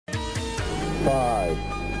5,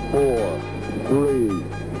 4, 3,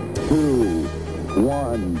 2,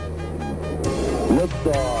 1.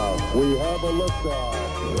 Liftoff. We have a liftoff.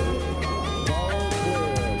 Power cleared.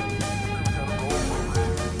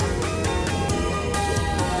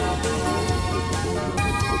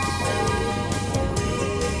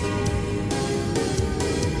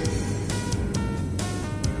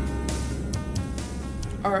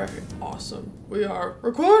 Alright, awesome. We are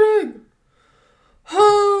recording!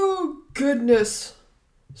 Oh, goodness.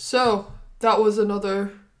 So, that was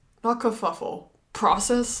another, not kerfuffle,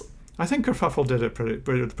 process. I think Kerfuffle did a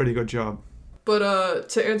pretty good job. But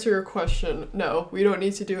to answer your question, no, we don't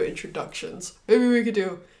need to do introductions. Maybe we could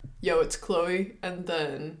do, yo, it's Chloe, and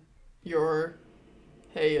then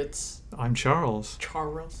hey, it's I'm Charles.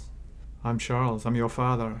 Charles. I'm Charles. I'm your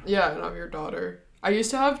father. Yeah, and I'm your daughter. I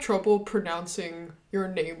used to have trouble pronouncing your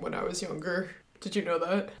name when I was younger. Did you know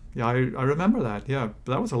that? Yeah, I remember that. Yeah,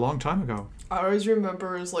 but that was a long time ago. I always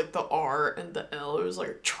remember it was like the R and the L. It was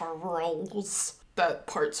like Charles. That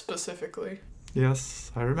part specifically.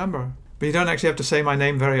 Yes, I remember. But you don't actually have to say my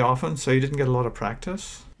name very often, so you didn't get a lot of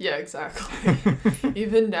practice. Yeah, exactly.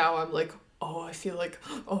 Even now, I'm like, I feel like,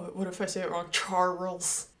 what if I say it wrong?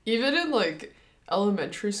 Charles. Even in like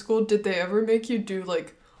elementary school, did they ever make you do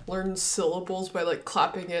like learn syllables by like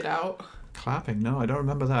clapping it out? Clapping? No, I don't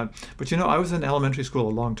remember that. But I was in elementary school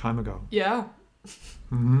a long time ago. Yeah.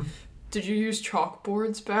 Mm-hmm. Did you use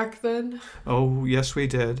chalkboards back then? Oh, yes, we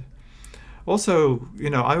did. Also,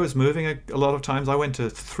 I was moving a lot of times. I went to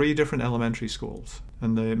 3 different elementary schools.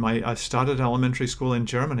 And I started elementary school in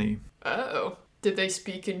Germany. Oh. Did they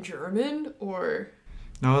speak in German or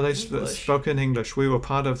No, they English? spoke in English. We were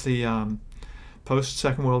part of the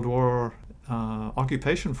post-Second World War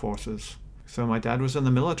occupation forces. So my dad was in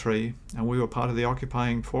the military, and we were part of the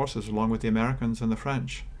occupying forces along with the Americans and the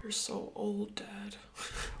French. You're so old, Dad.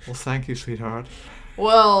 Well, thank you, sweetheart.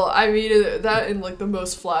 Well, I mean that in like the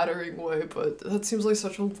most flattering way, but that seems like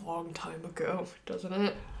such a long time ago, doesn't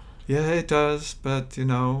it? Yeah, it does, but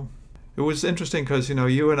it was interesting because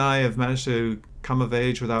you and I have managed to come of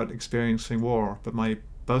age without experiencing war, but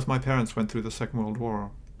both my parents went through the Second World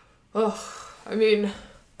War. Ugh, I mean,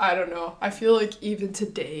 I don't know. I feel like even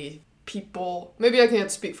today, people, maybe I can't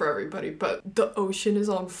speak for everybody, but the ocean is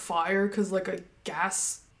on fire because like a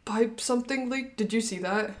gas pipe something leaked. Did you see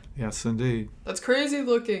that? Yes, indeed. That's crazy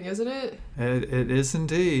looking, isn't it? It is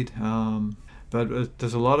indeed. But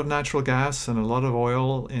there's a lot of natural gas and a lot of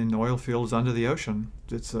oil in oil fields under the ocean.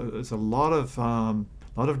 It's a lot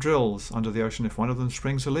of drills under the ocean. If one of them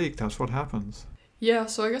springs a leak, that's what happens. Yeah,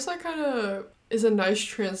 so I guess that kind of is a nice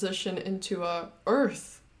transition into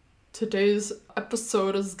Earth. Today's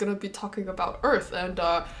episode is going to be talking about Earth and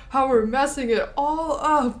how we're messing it all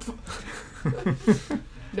up.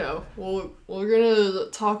 No, we're going to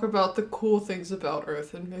talk about the cool things about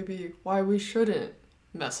Earth and maybe why we shouldn't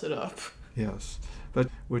mess it up. Yes, but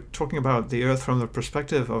we're talking about the Earth from the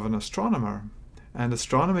perspective of an astronomer. And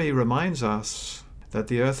astronomy reminds us that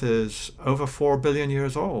the Earth is over 4 billion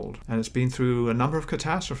years old, and it's been through a number of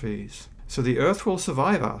catastrophes. So the Earth will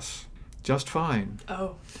survive us just fine.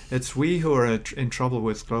 Oh. It's we who are in trouble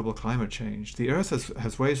with global climate change. The Earth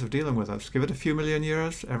has ways of dealing with us. Give it a few million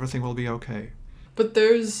years, everything will be okay. But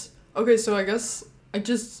okay, so I guess I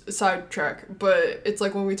just sidetrack, but it's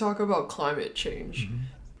like when we talk about climate change,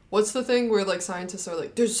 what's the thing where like scientists are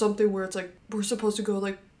like, there's something where it's like, we're supposed to go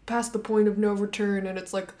like past the point of no return and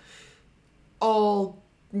it's like all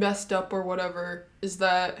messed up or whatever.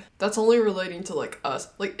 That's only relating to like us.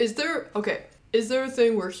 Like, is there a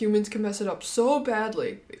thing where humans can mess it up so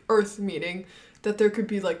badly, Earth meaning, that there could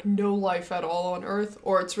be like no life at all on Earth?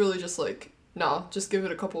 Or it's really just like, nah, just give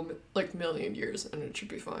it a couple like million years and it should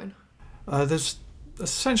be fine. There's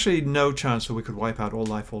essentially no chance that we could wipe out all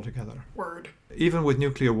life altogether. Word. Even with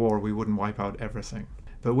nuclear war, we wouldn't wipe out everything.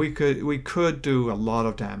 But we could do a lot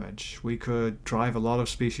of damage. We could drive a lot of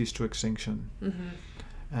species to extinction.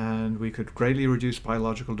 And we could greatly reduce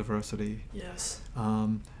biological diversity. Yes.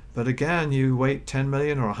 But again, you wait 10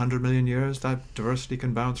 million or 100 million years, that diversity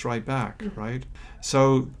can bounce right back, right?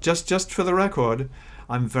 So just for the record,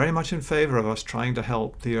 I'm very much in favor of us trying to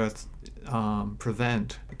help the Earth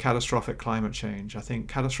prevent catastrophic climate change. I think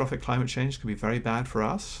catastrophic climate change can be very bad for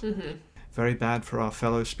us, very bad for our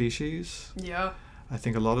fellow species. Yeah. I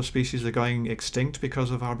think a lot of species are going extinct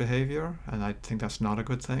because of our behavior, and I think that's not a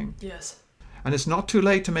good thing. Yes. And it's not too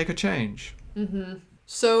late to make a change.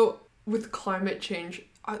 So with climate change,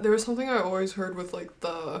 there was something I always heard with like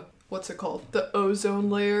what's it called? The ozone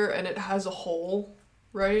layer, and it has a hole,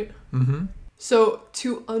 right? So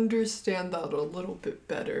to understand that a little bit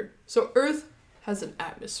better, so Earth has an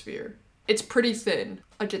atmosphere. It's pretty thin.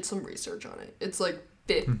 I did some research on it. It's like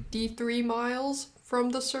 53 miles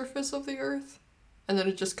from the surface of the Earth, and then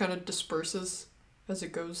it just kind of disperses as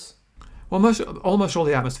it goes. Well, almost all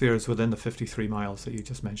the atmosphere is within the 53 miles that you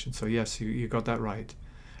just mentioned. So yes, you got that right.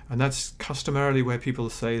 And that's customarily where people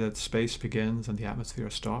say that space begins and the atmosphere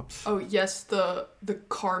stops. Oh yes, the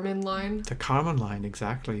Kármán line. The Kármán line,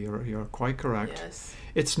 exactly. You're quite correct. Yes.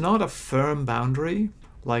 It's not a firm boundary,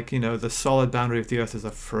 like the solid boundary of the Earth is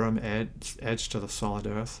a firm edge to the solid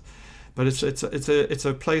Earth, but it's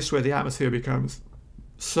a place where the atmosphere becomes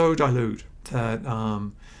so dilute that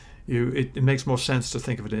it makes more sense to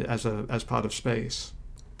think of it as part of space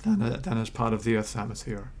than as part of the Earth's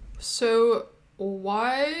atmosphere. So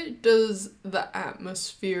why does the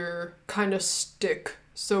atmosphere kind of stick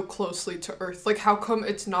so closely to Earth? Like, how come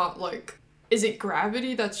it's not like, is it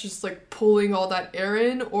gravity that's just like pulling all that air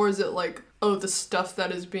in, or is it like, oh, the stuff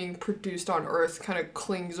that is being produced on Earth kind of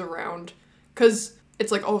clings around? Because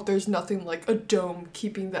it's like, oh, there's nothing like a dome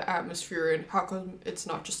keeping the atmosphere in. How come it's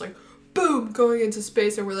not just like, boom, going into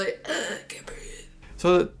space and we're like, I can't breathe?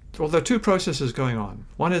 So, there are two processes going on.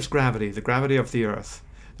 One is gravity, the gravity of the Earth.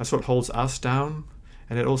 That's what holds us down,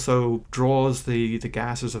 and it also draws the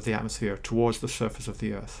gases of the atmosphere towards the surface of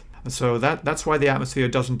the Earth. And so that's why the atmosphere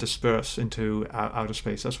doesn't disperse into outer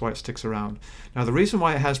space. That's why it sticks around. Now, the reason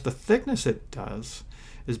why it has the thickness it does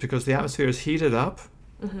is because the atmosphere is heated up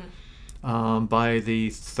by the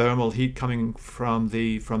thermal heat coming from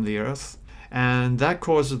the Earth, and that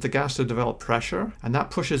causes the gas to develop pressure, and that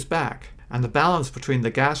pushes back. And the balance between the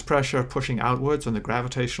gas pressure pushing outwards and the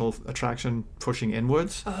gravitational attraction pushing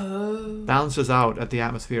inwards balances out at the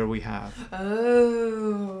atmosphere we have.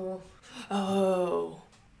 Oh,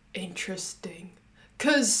 interesting.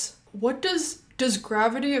 Because does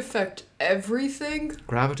gravity affect everything?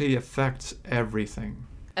 Gravity affects everything.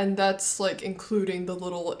 And that's like including the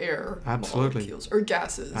little air molecules or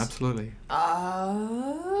gases. Absolutely. Oh.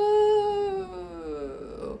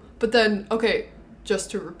 But then, okay,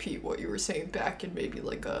 just to repeat what you were saying back in maybe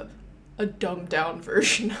like a dumbed down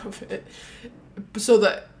version of it. So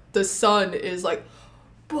that the sun is like,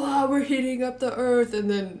 wow, we're heating up the Earth, and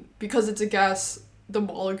then because it's a gas, the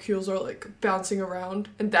molecules are like bouncing around,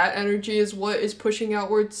 and that energy is what is pushing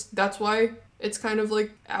outwards. That's why it's kind of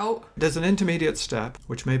like out. There's an intermediate step,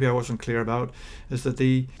 which maybe I wasn't clear about, is that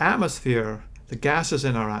the atmosphere, the gases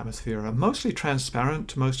in our atmosphere are mostly transparent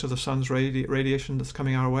to most of the sun's radiation that's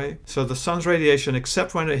coming our way. So the sun's radiation,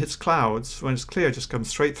 except when it hits clouds, when it's clear, just comes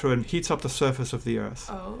straight through and heats up the surface of the Earth.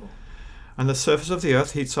 Oh. And the surface of the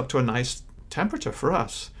Earth heats up to a nice temperature for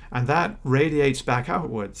us, and that radiates back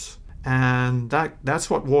outwards. And that's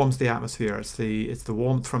what warms the atmosphere. It's the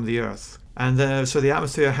warmth from the Earth. And so the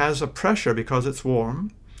atmosphere has a pressure because it's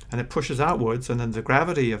warm, and it pushes outwards, and then the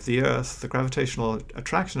gravity of the Earth, the gravitational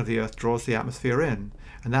attraction of the Earth, draws the atmosphere in.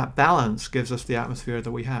 And that balance gives us the atmosphere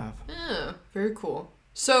that we have. Yeah, very cool.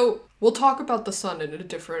 So we'll talk about the sun in a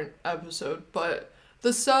different episode, but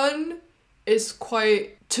the sun is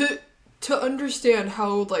quite... To understand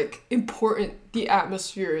how, like, important the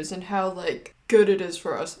atmosphere is and how, like, good it is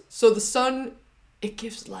for us. So the sun, it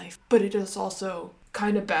gives life, but it is also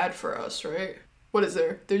kind of bad for us, right? What is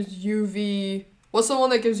there? There's UV... What's the one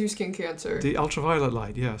that gives you skin cancer? The ultraviolet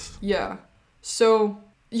light, yes. Yeah. So,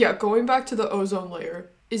 yeah, going back to the ozone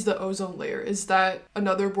layer, is that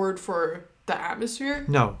another word for the atmosphere?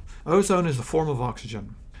 No. Ozone is a form of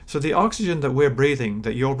oxygen. So the oxygen that we're breathing,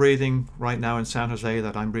 that you're breathing right now in San Jose,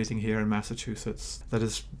 that I'm breathing here in Massachusetts, that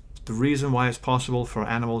is the reason why it's possible for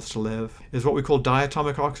animals to live, is what we call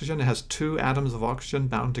diatomic oxygen. It has 2 atoms of oxygen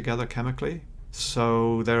bound together chemically.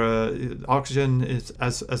 So oxygen is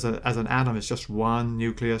as an atom is just one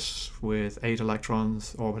nucleus with 8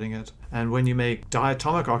 electrons orbiting it. And when you make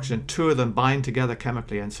diatomic oxygen, 2 of them bind together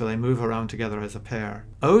chemically, and so they move around together as a pair.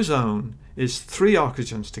 Ozone is 3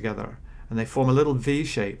 oxygens together, and they form a little V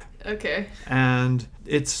shape. Okay. And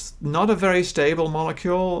it's not a very stable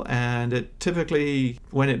molecule, and it typically,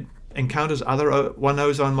 when it encounters one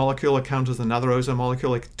ozone molecule encounters another ozone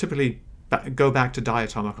molecule, it typically go back to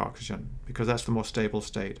diatomic oxygen, because that's the more stable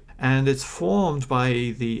state. And it's formed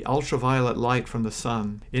by the ultraviolet light from the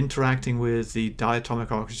sun interacting with the diatomic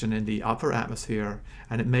oxygen in the upper atmosphere,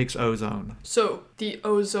 and it makes ozone. So the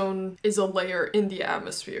ozone is a layer in the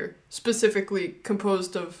atmosphere, specifically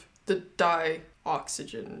composed of the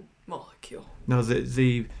dioxygen molecule. No,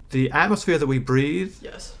 the atmosphere that we breathe,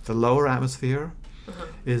 yes, the lower atmosphere,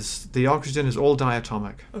 is the oxygen is all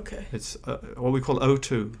diatomic. Okay. It's what we call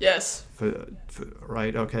O2. Yes.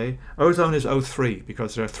 Right, okay. Ozone is O3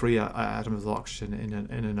 because there are three atoms of oxygen in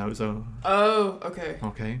an ozone. Oh, okay.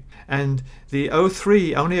 Okay. And the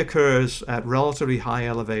O3 only occurs at relatively high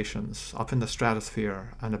elevations, up in the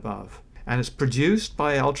stratosphere and above. And it's produced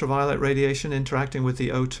by ultraviolet radiation interacting with the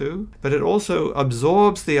O2, but it also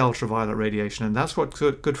absorbs the ultraviolet radiation, and that's what's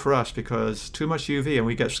good for us, because too much UV and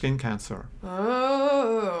we get skin cancer.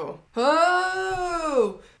 Oh.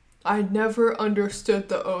 I never understood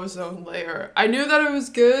the ozone layer. I knew that it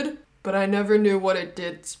was good, but I never knew what it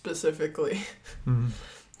did specifically.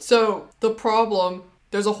 So, the problem,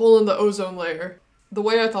 there's a hole in the ozone layer. The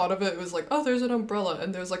way I thought of it was like, oh, there's an umbrella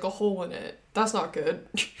and there's like a hole in it. That's not good.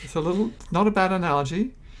 It's not a bad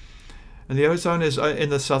analogy. And the ozone is in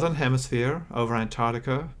the southern hemisphere over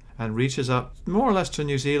Antarctica and reaches up more or less to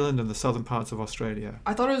New Zealand and the southern parts of Australia.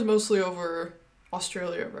 I thought it was mostly over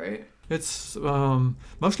Australia, right? It's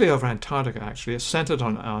mostly over Antarctica, actually. It's centered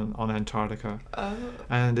on Antarctica.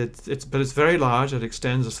 And it's very large. It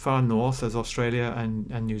extends as far north as Australia and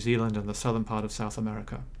New Zealand and the southern part of South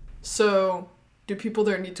America. So, do people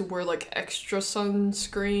there need to wear like extra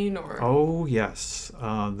sunscreen or? Oh, yes.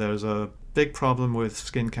 There's a big problem with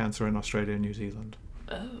skin cancer in Australia and New Zealand.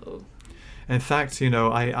 Oh. In fact,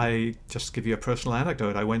 I just give you a personal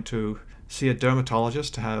anecdote. I went to see a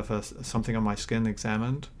dermatologist to have something on my skin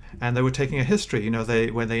examined. And they were taking a history,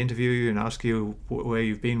 when they interview you and ask you where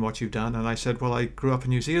you've been, what you've done. And I said, well, I grew up in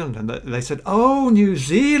New Zealand. And they said, oh, New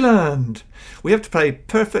Zealand! We have to pay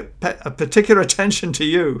particular attention to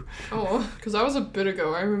you. Oh, because that was a bit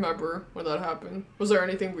ago. I remember when that happened. Was there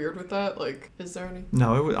anything weird with that? Like, is there any?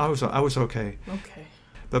 No, I was okay. Okay.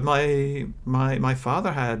 But my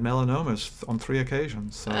father had melanomas on 3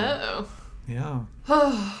 occasions. So, oh. Yeah.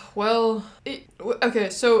 Well, okay,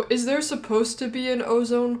 so is there supposed to be an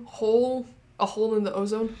ozone hole? A hole in the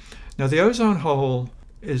ozone? Now, the ozone hole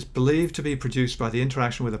is believed to be produced by the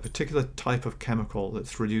interaction with a particular type of chemical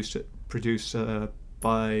that's produced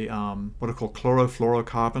by what are called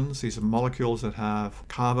chlorofluorocarbons. These are molecules that have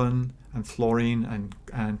carbon and fluorine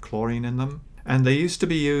and chlorine in them. And they used to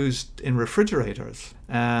be used in refrigerators.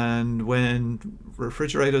 And when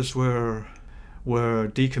refrigerators were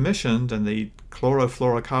decommissioned and the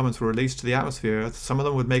chlorofluorocarbons were released to the atmosphere, some of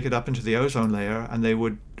them would make it up into the ozone layer and they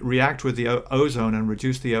would react with the ozone and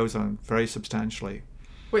reduce the ozone very substantially.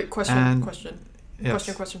 Wait, question.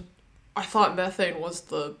 Yes. Question. I thought methane was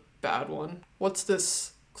the bad one. What's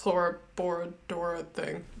this chloroboradora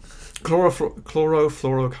thing?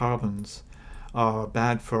 Chlorofluorocarbons are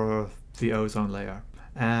bad for the ozone layer.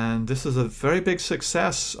 And this is a very big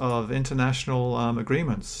success of international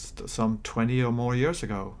agreements some 20 or more years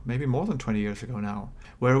ago, maybe more than 20 years ago now,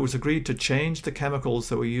 where it was agreed to change the chemicals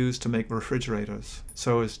that were used to make refrigerators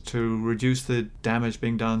so as to reduce the damage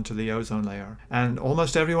being done to the ozone layer. And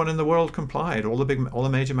almost everyone in the world complied. All the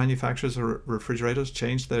major manufacturers of refrigerators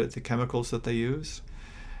changed the chemicals that they use.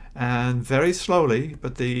 And very slowly,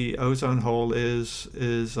 but the ozone hole is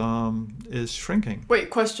shrinking. Wait,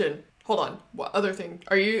 question. Hold on. What other thing?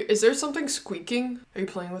 Is there something squeaking? Are you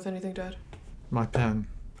playing with anything, Dad? My pen.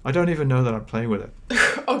 I don't even know that I'm playing with it.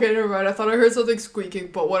 Okay, never mind. I thought I heard something squeaking,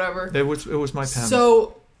 but whatever. It was my pen.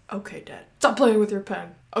 So, okay, Dad. Stop playing with your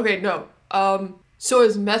pen. Okay, no. So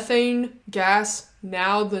is methane gas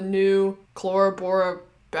now the new chlorobora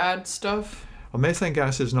bad stuff? Well, methane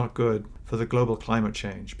gas is not good for the global climate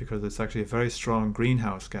change because it's actually a very strong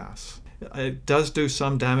greenhouse gas. It does do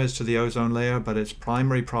some damage to the ozone layer, but its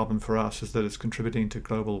primary problem for us is that it's contributing to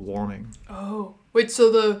global warming. Oh. Wait,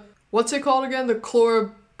 so what's it called again? The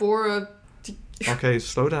chlorobora... Okay,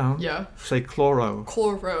 slow down. Yeah. Say chloro.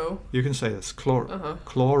 Chloro. You can say this.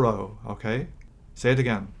 Chloro, okay? Say it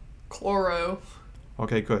again. Chloro.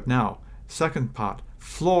 Okay, good. Now, second part.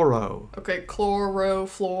 Fluoro. Okay,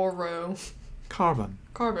 fluoro. Carbon.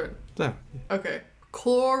 Carbon. There. Okay.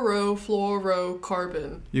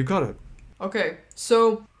 Chlorofluorocarbon. You got it. Okay,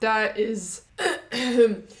 so that is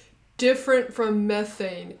different from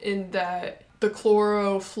methane in that the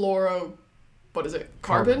chlorofluoro, what is it,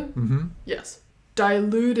 carbon? Mm-hmm. Yes.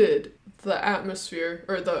 Diluted the atmosphere,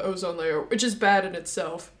 or the ozone layer, which is bad in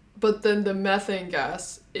itself. But then the methane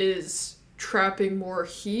gas is trapping more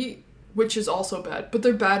heat, which is also bad. But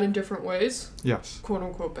they're bad in different ways. Yes. Quote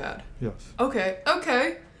unquote bad. Yes. Okay.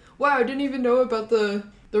 Wow, I didn't even know about the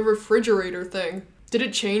refrigerator thing. Did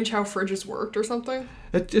it change how fridges worked or something?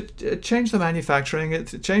 It changed the manufacturing.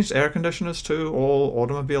 It changed air conditioners too. All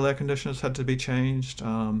automobile air conditioners had to be changed.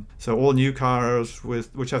 So all new cars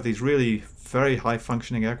which have these really very high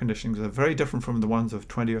functioning air conditionings are very different from the ones of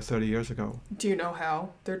 20 or 30 years ago. Do you know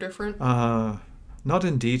how they're different? Not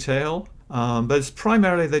in detail, but it's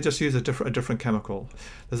primarily they just use a different chemical.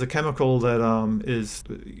 There's a chemical that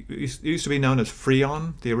used to be known as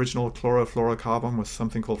Freon. The original chlorofluorocarbon was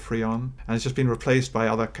something called Freon, and it's just been replaced by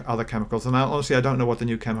other chemicals. And honestly, I don't know what the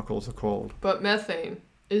new chemicals are called. But methane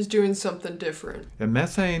is doing something different. The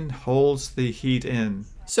methane holds the heat in.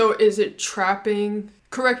 So is it trapping?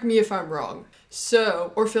 Correct me if I'm wrong.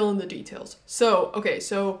 So, or fill in the details. So, okay,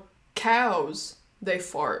 so cows, they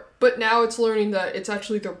fart. But now it's learning that it's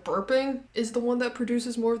actually their burping is the one that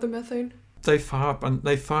produces more of the methane? They fart and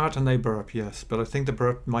they burp, yes. But I think the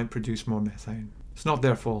burp might produce more methane. It's not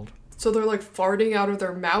their fault. So they're like farting out of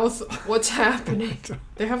their mouth? What's happening?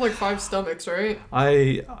 They have like 5 stomachs, right?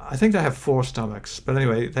 I think they have 4 stomachs. But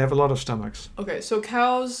anyway, they have a lot of stomachs. Okay, so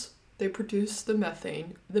cows, they produce the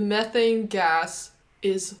methane. The methane gas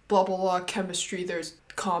is blah, blah, blah chemistry. There's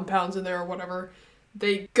compounds in there or whatever.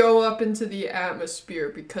 They go up into the atmosphere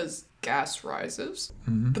because gas rises.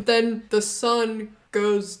 Mm-hmm. But then the sun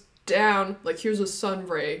goes down, like here's a sun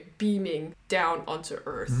ray beaming down onto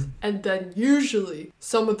Earth. Mm-hmm. And then usually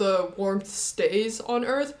some of the warmth stays on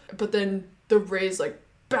Earth, but then the rays like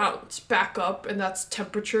bounce back up, and that's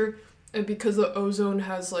temperature. And because the ozone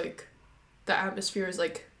has like, the atmosphere is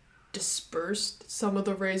like dispersed, some of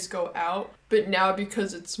the rays go out. But now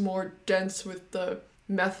because it's more dense with the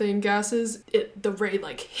methane gases, the ray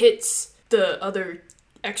like hits the other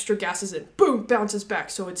extra gases and boom, bounces back.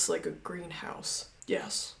 So it's like a greenhouse.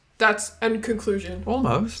 Yes. That's end conclusion.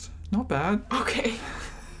 Almost. Not bad. Okay.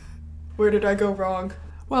 Where did I go wrong?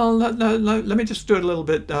 Well, let me just do it a little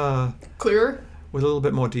bit Clearer? with a little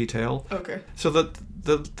bit more detail. Okay. So that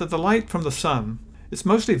the light from the sun, it's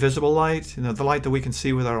mostly visible light, the light that we can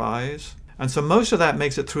see with our eyes. And so most of that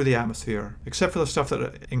makes it through the atmosphere, except for the stuff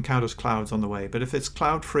that encounters clouds on the way. But if it's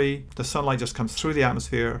cloud-free, the sunlight just comes through the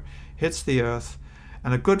atmosphere, hits the Earth,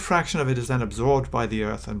 and a good fraction of it is then absorbed by the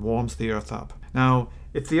Earth and warms the Earth up. Now,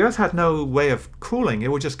 if the Earth had no way of cooling, it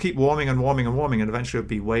would just keep warming and warming and warming, and eventually it would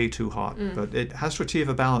be way too hot. But it has to achieve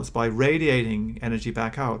a balance by radiating energy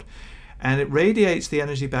back out. And it radiates the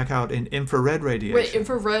energy back out in infrared radiation. Wait,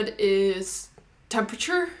 infrared is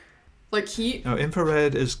temperature? Like heat? No,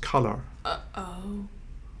 infrared is color. Oh.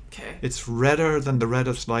 Okay. It's redder than the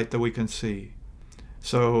reddest light that we can see.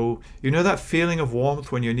 So, you know that feeling of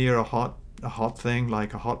warmth when you're near a hot thing,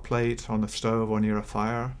 like a hot plate on the stove or near a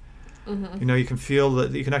fire? Mm-hmm. You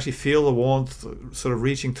can actually feel the warmth sort of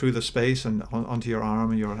reaching through the space and onto your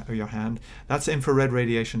arm and your hand. That's infrared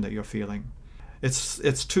radiation that you're feeling.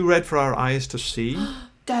 It's too red for our eyes to see.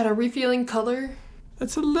 Dad, are we feeling color?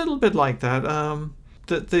 It's a little bit like that.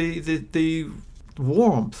 The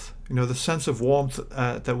warmth, the sense of warmth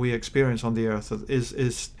that we experience on the Earth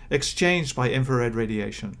is exchanged by infrared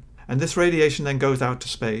radiation. And this radiation then goes out to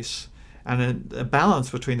space, and a balance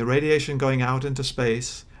between the radiation going out into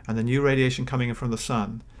space and the new radiation coming in from the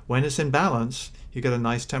sun. When it's in balance, you get a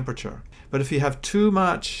nice temperature. But if you have too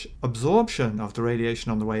much absorption of the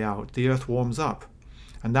radiation on the way out, the Earth warms up.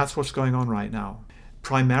 And that's what's going on right now.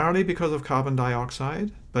 Primarily because of carbon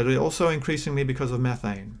dioxide, but also increasingly because of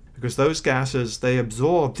methane. Because those gases, they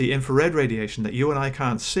absorb the infrared radiation that you and I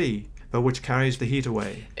can't see, but which carries the heat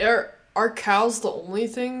away. Are cows the only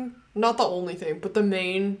thing? Not the only thing, but the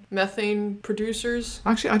main methane producers?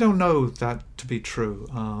 Actually, I don't know that to be true.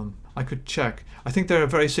 I could check. I think they're a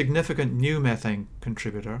very significant new methane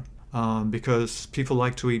contributor because people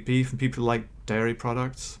like to eat beef and people like dairy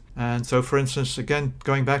products. And so, for instance, again,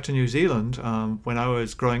 going back to New Zealand, when I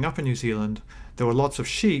was growing up in New Zealand, there were lots of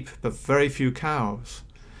sheep, but very few cows.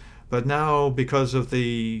 But now, because of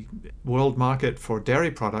the world market for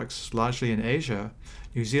dairy products, largely in Asia,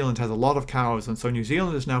 New Zealand has a lot of cows, and so New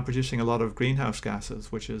Zealand is now producing a lot of greenhouse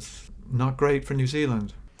gases, which is not great for New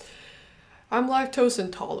Zealand. I'm lactose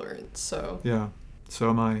intolerant, so... Yeah, so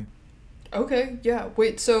am I. Okay, yeah.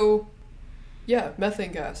 Wait, so... Yeah,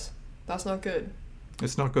 methane gas. That's not good.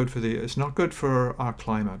 It's not good for our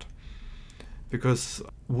climate, because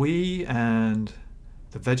we and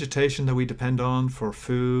the vegetation that we depend on for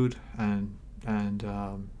food and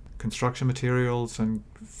construction materials and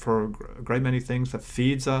for a great many things that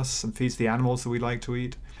feeds us and feeds the animals that we like to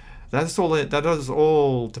eat, that is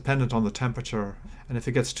all dependent on the temperature. And if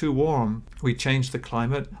it gets too warm, we change the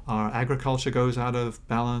climate, our agriculture goes out of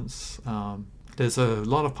balance. There's a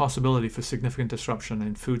lot of possibility for significant disruption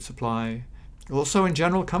in food supply. Also in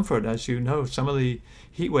general comfort, as you know, some of the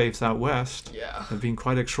heat waves out west have been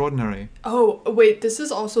quite extraordinary. Oh, wait, this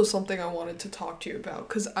is also something I wanted to talk to you about,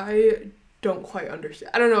 because I don't quite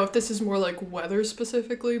understand. I don't know if this is more like weather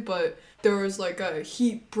specifically, but there was like a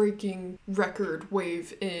heat-breaking record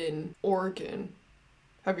wave in Oregon.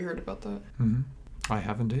 Have you heard about that? Mm-hmm. I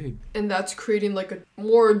have indeed. And that's creating like a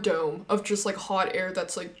more dome of just like hot air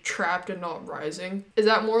that's like trapped and not rising. Is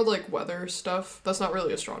that more like weather stuff? That's not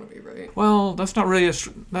really astronomy, right? Well, that's not really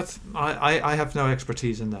I have no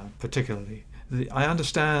expertise in that particularly. I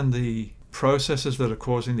understand the processes that are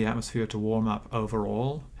causing the atmosphere to warm up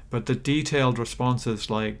overall, but the detailed responses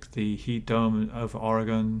like the heat dome over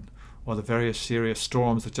Oregon or the various serious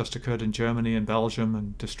storms that just occurred in Germany and Belgium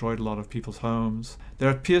and destroyed a lot of people's homes. There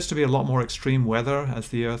appears to be a lot more extreme weather as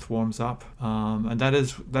the Earth warms up, and that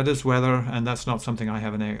is weather, and that's not something I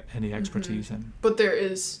have any expertise in. But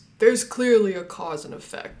there's clearly a cause and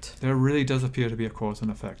effect. There really does appear to be a cause and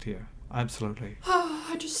effect here. Absolutely.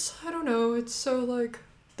 I don't know. It's so like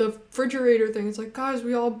the refrigerator thing. It's like, guys,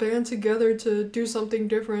 we all band together to do something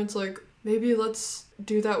different. It's like, maybe let's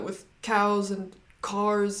do that with cows and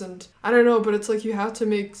cars and I don't know, but it's like you have to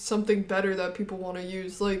make something better that people want to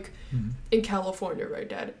use. Like in California, right,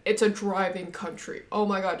 Dad? It's a driving country. Oh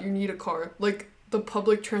my God, you need a car. Like the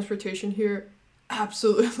public transportation here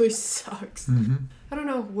absolutely sucks. I don't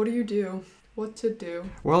know. What do you do? What to do?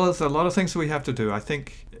 Well, there's a lot of things that we have to do. I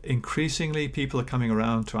think increasingly people are coming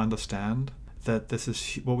around to understand that this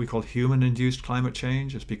is what we call human-induced climate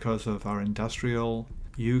change. It's because of our industrial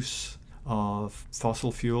use of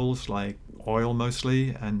fossil fuels like oil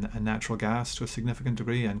mostly and natural gas to a significant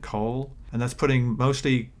degree and coal. And that's putting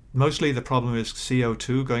mostly the problem is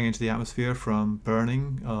CO2 going into the atmosphere from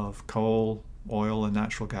burning of coal, oil and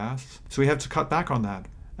natural gas. So we have to cut back on that.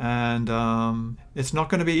 And it's not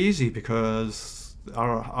going to be easy because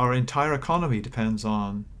our entire economy depends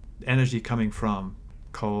on energy coming from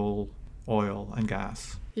coal, oil and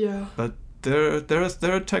gas. Yeah. But there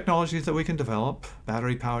are technologies that we can develop.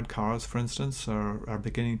 Battery-powered cars, for instance, are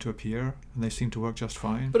beginning to appear, and they seem to work just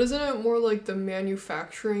fine. But isn't it more like the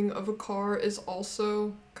manufacturing of a car is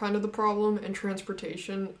also kind of the problem, and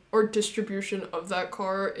transportation or distribution of that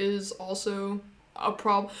car is also a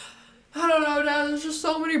problem? I don't know, Dad, there's just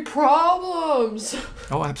so many problems.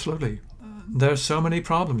 Oh, absolutely. There's so many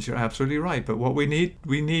problems. You're absolutely right. But what we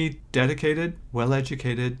need dedicated,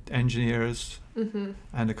 well-educated engineers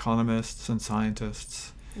and economists and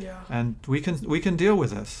scientists. Yeah. And we can deal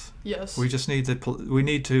with this. Yes. We just need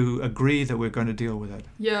to agree that we're going to deal with it.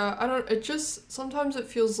 Yeah, it just sometimes it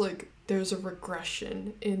feels like there's a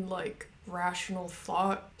regression in like rational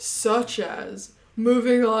thought, such as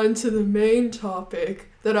moving on to the main topic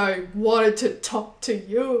that I wanted to talk to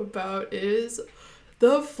you about is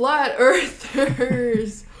the flat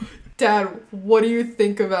earthers. Dad, what do you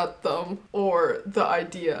think about them or the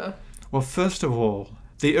idea? Well, first of all,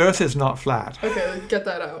 the Earth is not flat. Okay, get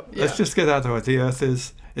that out. Yeah. Let's just get that out. The Earth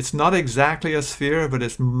it's not exactly a sphere, but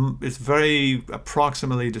it's very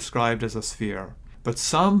approximately described as a sphere. But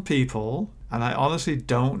some people, and I honestly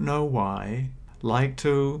don't know why, like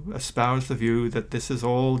to espouse the view that this is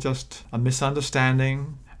all just a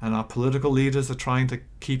misunderstanding and our political leaders are trying to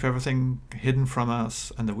keep everything hidden from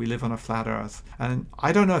us and that we live on a flat Earth. And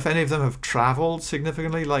I don't know if any of them have traveled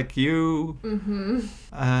significantly like you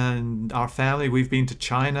and our family. We've been to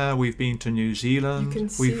China, we've been to New Zealand. You can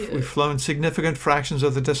see we've flown significant fractions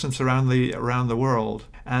of the distance around the world.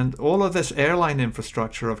 And all of this airline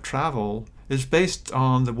infrastructure of travel is based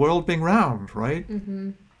on the world being round, right?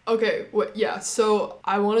 Okay, yeah, so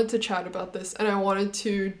I wanted to chat about this, and I wanted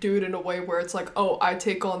to do it in a way where it's like, oh, I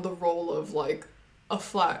take on the role of, like, a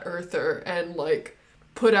flat earther and, like,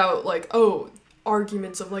 put out, like, oh,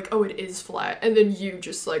 arguments of, like, oh, it is flat, and then you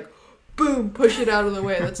just, like, boom, push it out of the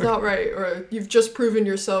way, that's not right, or you've just proven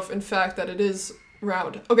yourself, in fact, that it is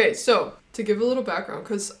round. Okay, so, to give a little background,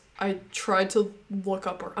 because I tried to look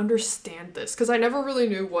up or understand this, because I never really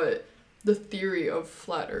knew what the theory of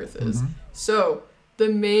flat earth is. So, the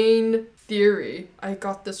main theory, I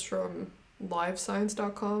got this from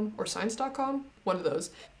livescience.com or science.com, one of those.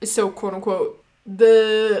 So, quote unquote,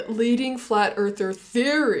 the leading flat earther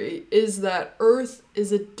theory is that Earth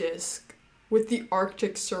is a disk with the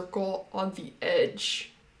Arctic Circle on the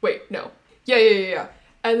edge. Wait, no. Yeah.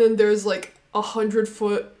 And then there's like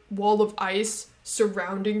 100-foot wall of ice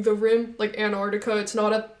surrounding the rim, like Antarctica. It's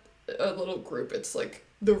not a little group, it's like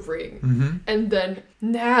the ring. And then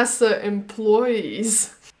NASA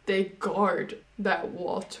employees, they guard that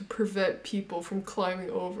wall to prevent people from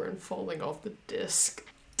climbing over and falling off the disk.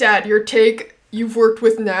 Dad, your take? You've worked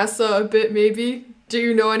with NASA a bit, maybe? Do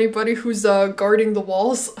you know anybody who's guarding the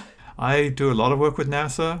walls? I do a lot of work with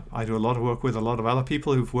NASA. I do a lot of work with a lot of other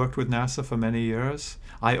people who've worked with NASA for many years.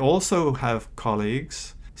 I also have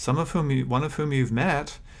colleagues, one of whom you've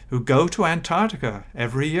met, who go to Antarctica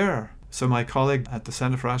every year. So my colleague at the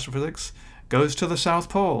Center for Astrophysics goes to the South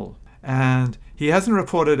Pole, and he hasn't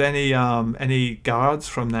reported any guards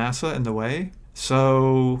from NASA in the way,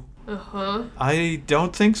 So Uh-huh. I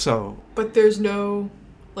don't think so. But there's no,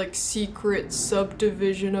 like, secret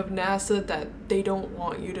subdivision of NASA that they don't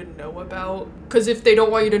want you to know about? Because if they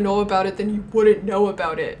don't want you to know about it, then you wouldn't know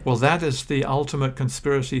about it. Well, that is the ultimate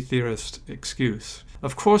conspiracy theorist excuse.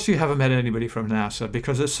 Of course you haven't met anybody from NASA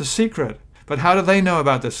because it's a secret. But how do they know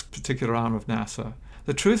about this particular arm of NASA?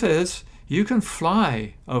 The truth is, you can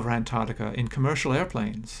fly over Antarctica in commercial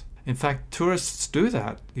airplanes. In fact, tourists do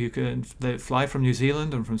that. They fly from New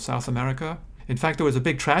Zealand and from South America. In fact, there was a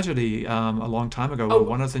big tragedy a long time ago where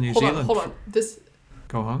one of the New Zealand... Hold on.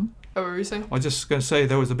 Go on. Oh, what were you saying? I was just going to say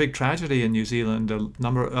there was a big tragedy in New Zealand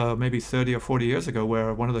maybe 30 or 40 years ago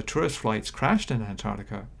where one of the tourist flights crashed in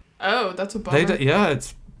Antarctica. Oh, that's a bummer.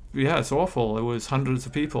 It's awful. It was hundreds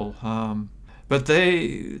of people. But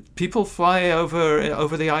people fly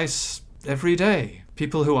over the ice every day.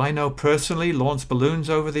 People who I know personally launch balloons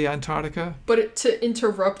over the Antarctica. But to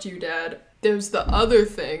interrupt you, Dad, there's the other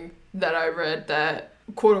thing that I read that,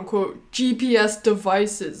 quote-unquote, GPS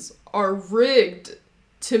devices are rigged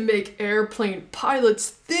to make airplane pilots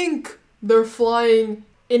think they're flying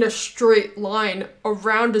in a straight line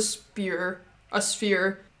around a sphere,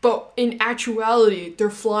 but in actuality, they're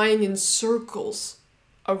flying in circles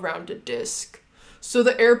around a disc. So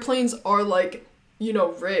the airplanes are like,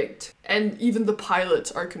 rigged, and even the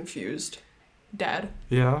pilots are confused. Dad?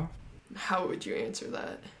 Yeah. How would you answer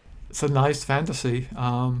that? It's a nice fantasy.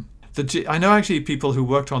 I know actually people who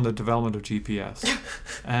worked on the development of GPS,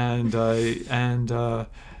 and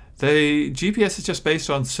GPS is just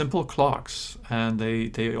based on simple clocks, and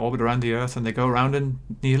they orbit around the Earth and they go around in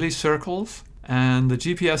nearly circles. And the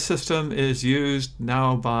GPS system is used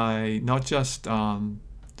now by not just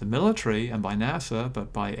the military and by NASA,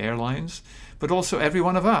 but by airlines, but also every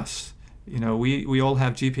one of us. We all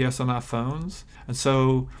have GPS on our phones. And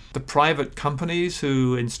so the private companies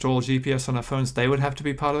who install GPS on our phones, they would have to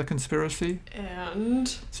be part of the conspiracy.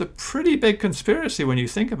 And? It's a pretty big conspiracy when you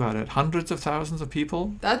think about it. Hundreds of thousands of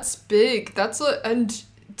people. That's big. And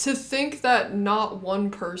to think that not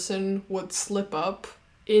one person would slip up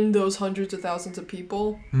in those hundreds of thousands of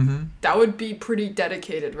people, that would be pretty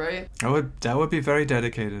dedicated, right? That would be very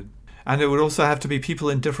dedicated. And it would also have to be people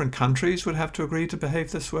in different countries would have to agree to behave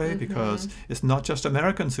this way, because it's not just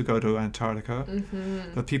Americans who go to Antarctica,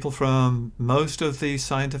 but people from most of the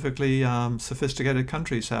scientifically sophisticated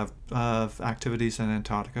countries have activities in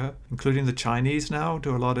Antarctica, including the Chinese now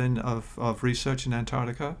do a lot of research in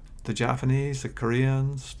Antarctica. The Japanese, the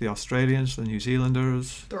Koreans, the Australians, the New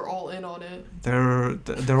Zealanders. They're all in on it.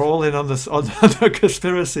 They're all in on this on the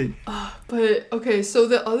conspiracy. But, okay, so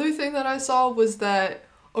the other thing that I saw was that,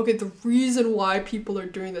 okay, the reason why people are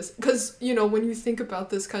doing this, because, when you think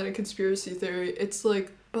about this kind of conspiracy theory, it's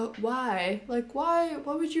like, but why? Like, why?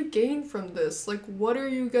 What would you gain from this? Like, what are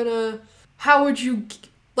you gonna... How would you...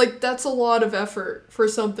 Like, that's a lot of effort for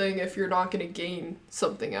something if you're not gonna gain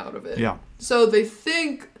something out of it. Yeah. So they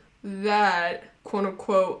think that,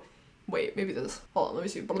 quote-unquote... Wait, maybe this... Hold on, let me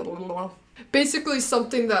see. Blah, blah, blah, blah. Basically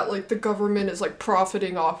something that, like, the government is, like,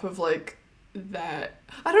 profiting off of, like, that...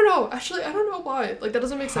 I don't know. Actually, I don't know why. Like, that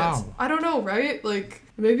doesn't make sense. I don't know, right? Like,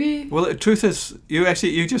 maybe... Well, the truth is, you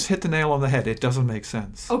just hit the nail on the head. It doesn't make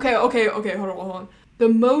sense. Okay, hold on. The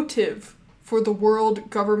motive for the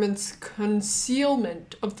world government's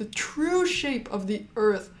concealment of the true shape of the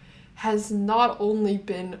Earth has not only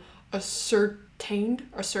been ascertained.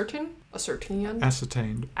 Ascertained.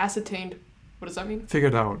 What does that mean?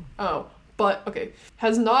 Figured out. Oh, but, it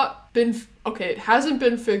hasn't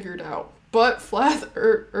been figured out. But flat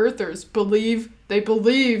earthers believe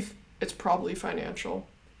it's probably financial.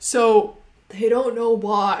 So they don't know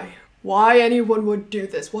why anyone would do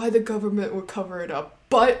this, why the government would cover it up,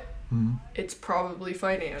 but it's probably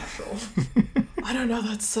financial. I don't know,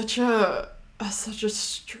 that's such a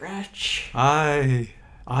stretch. I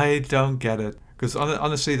don't get it. Because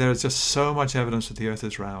honestly, there's just so much evidence that the Earth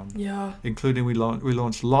is round. Yeah. Including we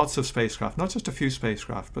launched lots of spacecraft, not just a few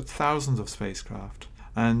spacecraft, but thousands of spacecraft.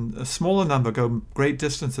 And a smaller number go great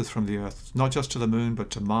distances from the Earth, not just to the Moon, but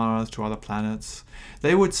to Mars, to other planets.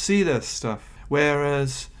 They would see this stuff.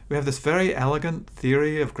 Whereas we have this very elegant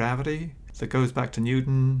theory of gravity that goes back to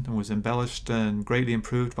Newton and was embellished and greatly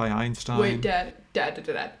improved by Einstein. Wait, Dad.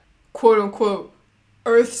 Quote unquote,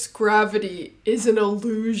 Earth's gravity is an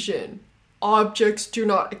illusion. Objects do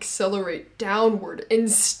not accelerate downward.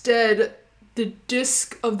 Instead, the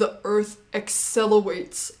disk of the Earth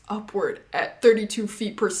accelerates upward at 32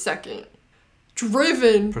 feet per second.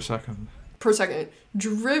 Driven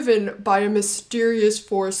by a mysterious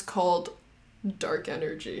force called dark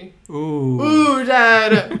energy. Ooh. Ooh,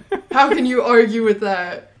 Dad! How can you argue with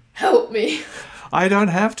that? Help me. I don't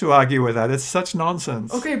have to argue with that. It's such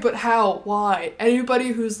nonsense. Okay, but how? Why? Anybody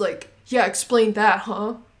who's like, yeah, explain that,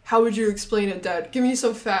 huh? How would you explain it, Dad? Give me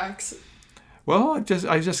some facts. Well,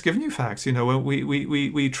 I've just given you facts. You know,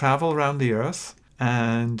 we travel around the Earth,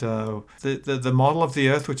 and the model of the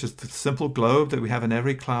Earth, which is the simple globe that we have in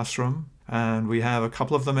every classroom, and we have a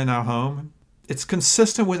couple of them in our home, it's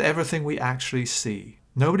consistent with everything we actually see.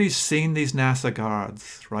 Nobody's seen these NASA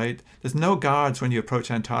guards, right? There's no guards when you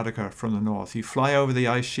approach Antarctica from the north. You fly over the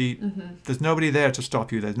ice sheet. Mm-hmm. There's nobody there to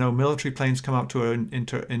stop you. There's no military planes come up to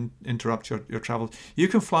interrupt your travels. You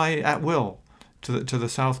can fly at will to the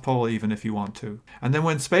South Pole even if you want to. And then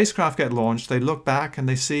when spacecraft get launched, they look back and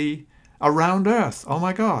they see a round Earth. Oh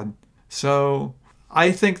my God. So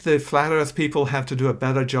I think the flat Earth people have to do a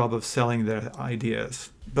better job of selling their ideas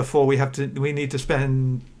before we need to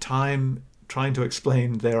spend time trying to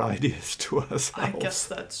explain their ideas to ourselves. I guess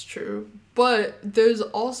that's true. But there's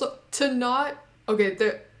also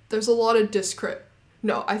there's a lot of discredit.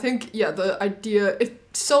 No, I think, yeah, the idea, if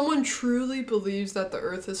someone truly believes that the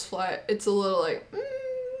Earth is flat, it's a little like,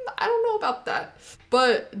 I don't know about that.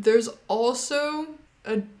 But there's also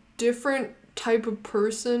a different type of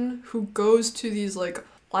person who goes to these, like,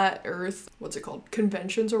 flat Earth,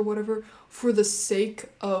 conventions or whatever, for the sake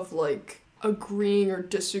of, like, agreeing or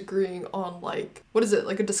disagreeing on, like, what is it,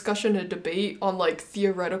 like a discussion, a debate on, like,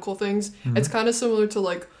 theoretical things. Mm-hmm. It's kind of similar to,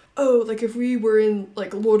 like, oh, like, if we were in,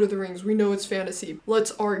 like, Lord of the Rings, we know it's fantasy.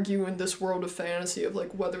 Let's argue in this world of fantasy of,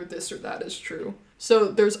 like, whether this or that is true. So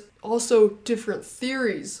there's also different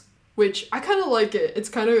theories, which I kind of like it. It's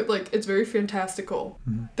kind of, like, it's very fantastical.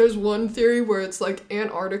 Mm-hmm. There's one theory where it's, like,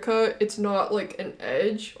 Antarctica, it's not, like, an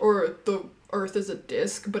edge, or the Earth is a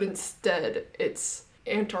disc, but instead it's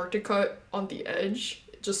Antarctica on the edge.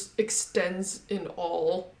 It just extends in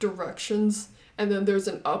all directions, and then there's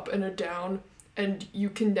an up and a down, and you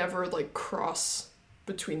can never, like, cross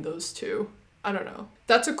between those two. I don't know.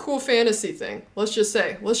 That's a cool fantasy thing. Let's just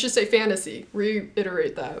say fantasy.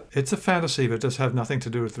 Reiterate that. It's a fantasy, but it does have nothing to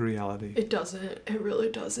do with reality. It doesn't. It really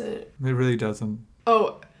doesn't. It really doesn't.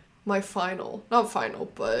 Oh, not final,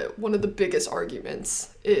 but one of the biggest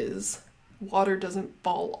arguments is water doesn't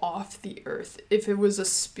fall off the Earth. If it was a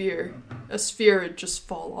sphere would just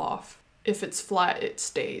fall off. If it's flat, it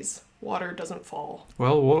stays. Water doesn't fall.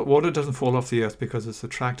 Well, water doesn't fall off the Earth because it's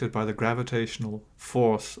attracted by the gravitational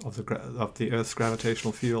force of the Earth's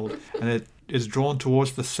gravitational field, and it is drawn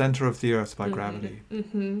towards the center of the Earth by gravity.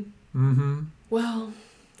 Mm-hmm. Mm-hmm. Well,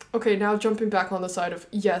 okay, now jumping back on the side of,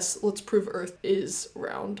 yes, let's prove Earth is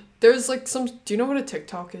round. There's, like, do you know what a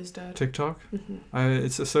TikTok is, Dad? TikTok? Mm-hmm.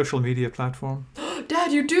 It's a social media platform.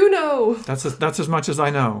 Dad, you do know! That's as much as I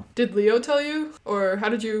know. Did Leo tell you? Or how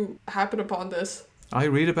did you happen upon this? I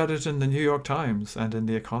read about it in the New York Times and in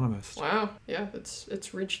The Economist. Wow, yeah,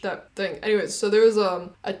 it's reached that thing. Anyways, so there was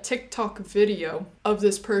a TikTok video of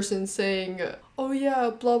this person saying, oh yeah,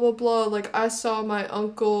 blah blah blah, like, I saw my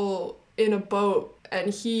uncle in a boat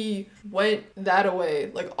and he went that way,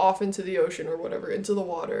 like, off into the ocean or whatever, into the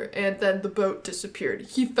water, and then the boat disappeared.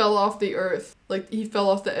 He fell off the Earth, like, he fell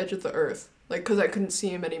off the edge of the Earth, like, because I couldn't see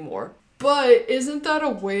him anymore. But isn't that a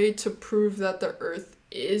way to prove that the Earth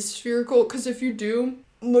is spherical? Because if you do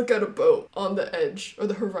look at a boat on the edge or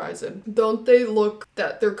the horizon, don't they look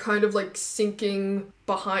that they're kind of, like, sinking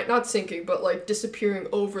behind, not sinking, but, like, disappearing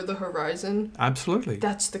over the horizon? Absolutely.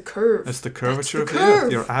 That's the curve. That's the curvature of the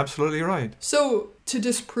Earth. You're absolutely right. So to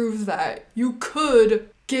disprove that, you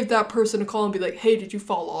could give that person a call and be like, hey, did you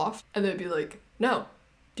fall off? And they'd be like, no.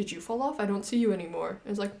 Did you fall off? I don't see you anymore.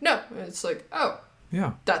 And it's like, no. And it's like, oh.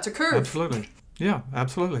 Yeah. That's a curve. Absolutely. Yeah,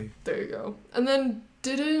 absolutely. There you go. And then,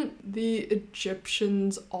 didn't the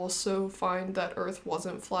Egyptians also find that Earth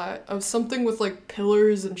wasn't flat? Of something with, like,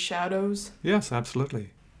 pillars and shadows? Yes,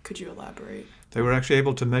 absolutely. Could you elaborate? They were actually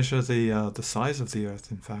able to measure the size of the Earth,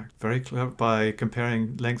 in fact, very clever, by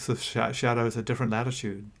comparing lengths of shadows at different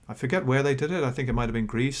latitude. I forget where they did it. I think it might have been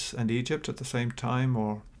Greece and Egypt at the same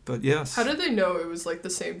time, but yes. How did they know it was, like, the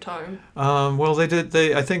same time? Well, they did.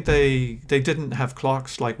 I think they didn't have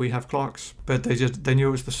clocks like we have clocks, but they knew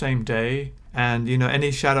it was the same day. And, you know,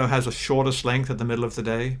 any shadow has a shortest length at the middle of the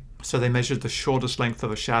day. So they measured the shortest length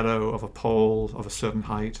of a shadow of a pole of a certain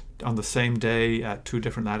height on the same day at two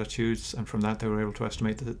different latitudes. And from that, they were able to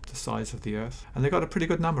estimate the size of the Earth. And they got a pretty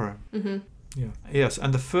good number. Mm-hmm. Yeah. Yes.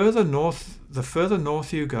 And the further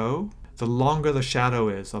north you go, the longer the shadow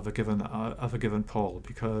is of a given pole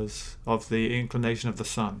because of the inclination of the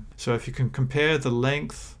sun. So if you can compare the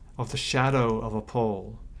length of the shadow of a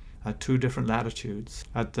pole at two different latitudes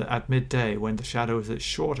at midday when the shadow is its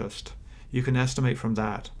shortest, you can estimate from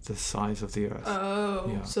that the size of the Earth. Oh,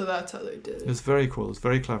 yeah. So that's how they did it. It's very cool. It's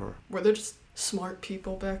very clever. Were there just smart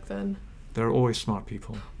people back then. There are always smart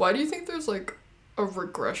people. Why do you think there's like a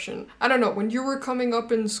regression? I don't know. When you were coming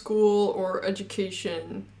up in school or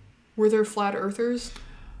education, were there flat earthers?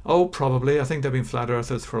 Oh, probably. I think there have been flat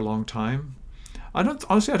earthers for a long time. I don't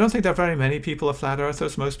think there are very many people are flat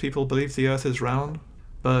earthers. Most people believe the earth is round.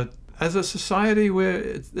 But as a society,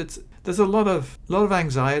 there's a lot of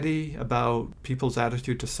anxiety about people's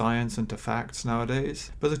attitude to science and to facts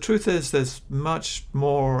nowadays. But the truth is, there's much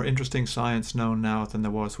more interesting science known now than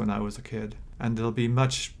there was when I was a kid. And there'll be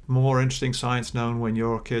much more interesting science known when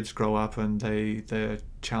your kids grow up and they're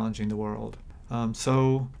challenging the world.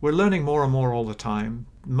 So we're learning more and more all the time.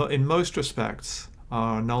 In most respects,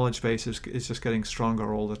 our knowledge base is just getting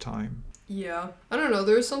stronger all the time. Yeah. I don't know.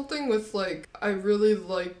 There's something with, like, I really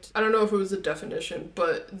liked, I don't know if it was a definition,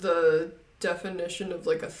 but the definition of,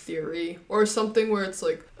 like, a theory or something where it's,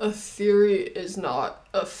 like, a theory is not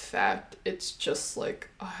a fact. It's just, like,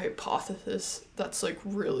 a hypothesis that's, like,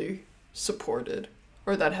 really supported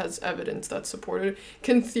or that has evidence that's supported.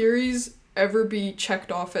 Can theories ever be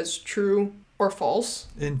checked off as true or false?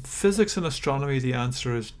 In physics and astronomy, the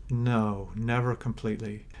answer is no, never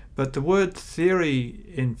completely. But the word theory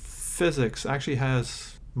in physics actually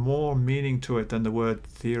has more meaning to it than the word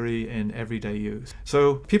theory in everyday use.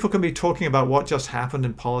 So people can be talking about what just happened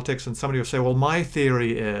in politics and somebody will say, well, my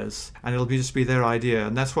theory is, and it'll just be their idea.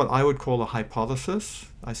 And that's what I would call a hypothesis.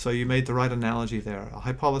 So you made the right analogy there. A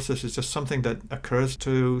hypothesis is just something that occurs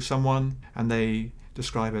to someone and they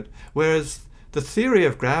describe it. Whereas the theory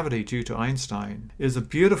of gravity due to Einstein is a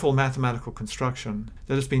beautiful mathematical construction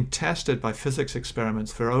that has been tested by physics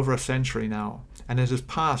experiments for over a century now, and it has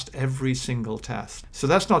passed every single test. So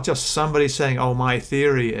that's not just somebody saying, oh, my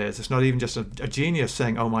theory is. It's not even just a genius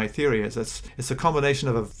saying, oh, my theory is. It's a combination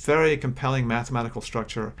of a very compelling mathematical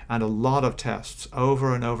structure and a lot of tests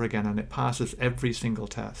over and over again, and it passes every single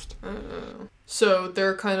test. So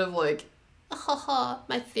they're kind of like, haha,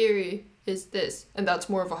 my theory is this, and that's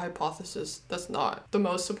more of a hypothesis that's not the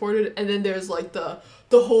most supported. And then there's like the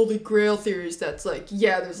holy grail theories that's like,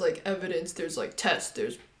 yeah, there's like evidence, there's like tests,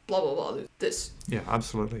 there's blah blah blah, there's this. Yeah,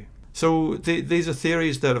 absolutely. So these are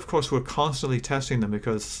theories that, of course, we're constantly testing them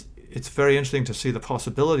because it's very interesting to see the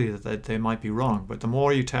possibility that they might be wrong. But the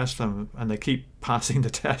more you test them and they keep passing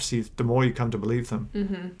the tests, the more you come to believe them.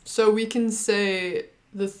 Mm-hmm. So we can say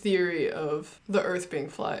the theory of the Earth being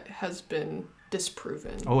flat has been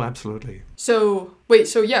disproven. Oh, absolutely. So, wait,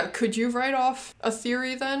 so yeah, could you write off a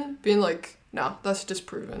theory then? Being like, no, that's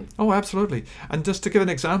disproven. Oh, absolutely. And just to give an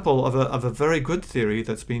example of a very good theory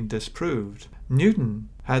that's been disproved, Newton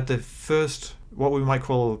had the first, what we might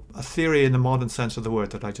call a theory in the modern sense of the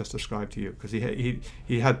word that I just described to you, because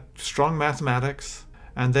he had strong mathematics,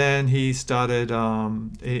 and then he started,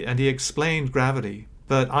 and he explained gravity.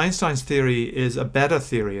 But Einstein's theory is a better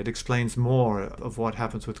theory. It explains more of what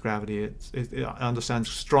happens with gravity. It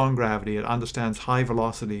understands strong gravity. It understands high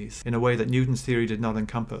velocities in a way that Newton's theory did not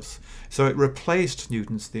encompass. So it replaced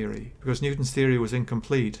Newton's theory because Newton's theory was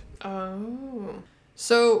incomplete. Oh.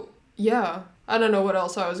 So, yeah. I don't know what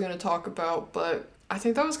else I was going to talk about, but I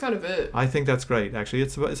think that was kind of it. I think that's great, actually.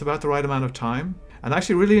 It's about the right amount of time. And I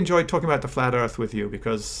actually really enjoyed talking about the flat earth with you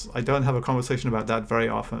because I don't have a conversation about that very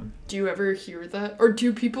often. Do you ever hear that? Or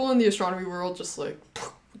do people in the astronomy world just like,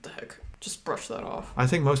 what the heck? Just brush that off? I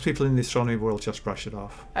think most people in the astronomy world just brush it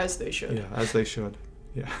off. As they should. Yeah, as they should.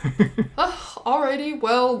 Yeah. Alrighty,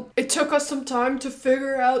 well, it took us some time to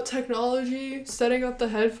figure out technology, setting up the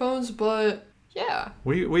headphones, but yeah.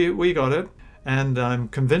 We got it. And I'm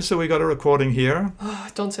convinced that we got a recording here.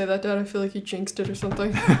 Don't say that, Dad. I feel like you jinxed it or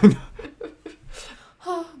something.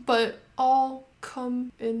 But I'll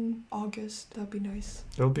come in August. That'd be nice.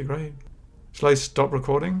 That would be great. Shall I stop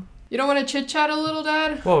recording? You don't want to chit-chat a little,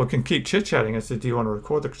 Dad? Well, we can keep chit-chatting. I said, do you want to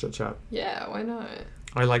record the chit-chat? Yeah, why not?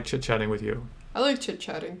 I like chit-chatting with you. I like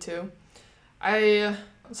chit-chatting too.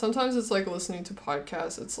 Sometimes it's like listening to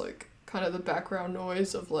podcasts. It's like kind of the background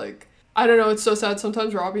noise of like, I don't know, it's so sad.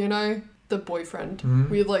 Sometimes Robbie and I, the boyfriend,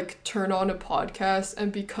 we like turn on a podcast,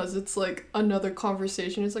 and because it's like another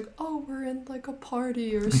conversation, it's like, oh, we're in like a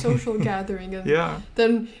party or a social gathering, and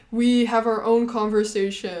then we have our own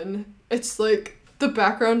conversation. It's like the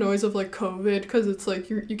background noise of like COVID, because it's like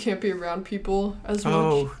you can't be around people as much.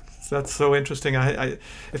 Oh, that's so interesting. In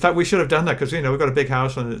fact, we should have done that because we've got a big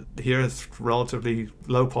house and here it's relatively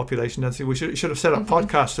low population density. We should have set up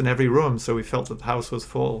podcasts in every room so we felt that the house was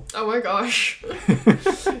full. Oh my gosh.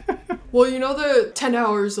 Well, you know the 10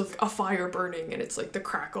 hours of a fire burning and it's like the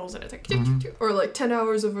crackles and it's like, or like 10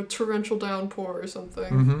 hours of a torrential downpour or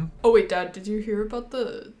something. Oh wait, Dad, did you hear about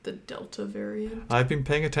the Delta variant? I've been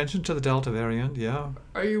paying attention to the Delta variant, yeah.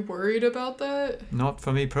 Are you worried about that? Not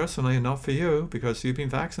for me personally, and not for you, because you've been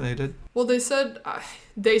vaccinated. Well,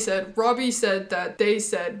 Robbie said that they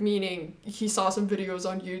said, meaning he saw some videos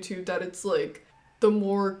on YouTube that it's like, the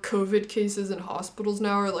more COVID cases in hospitals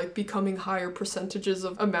now are like becoming higher percentages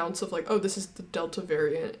of amounts of like, oh, this is the Delta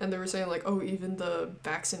variant. And they were saying like, oh, even the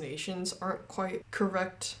vaccinations aren't quite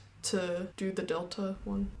correct to do the Delta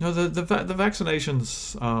one. No, the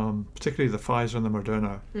vaccinations, particularly the Pfizer and the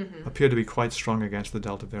Moderna, appear to be quite strong against the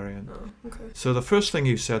Delta variant. Oh, okay. So the first thing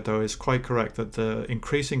you said, though, is quite correct, that the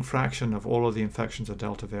increasing fraction of all of the infections are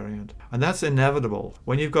Delta variant. And that's inevitable.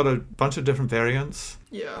 When you've got a bunch of different variants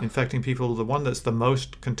infecting people, the one that's the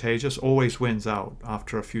most contagious always wins out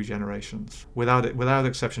after a few generations. Without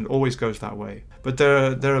exception, it always goes that way. But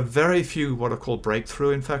there are very few what are called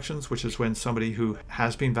breakthrough infections, which is when somebody who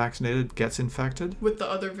has been vaccinated gets infected. With the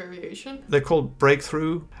other variation? They're called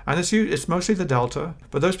breakthrough, and it's mostly the Delta,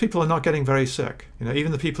 but those people are not getting very sick. You know,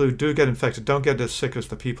 even the people who do get infected don't get as sick as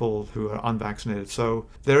the people who are unvaccinated. So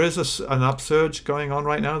there is an upsurge going on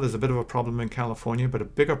right now. There's a bit of a problem in California, but a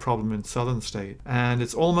bigger problem in southern states. And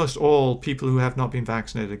it's almost all people who have not been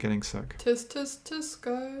vaccinated getting sick. Tisk, tisk, tisk,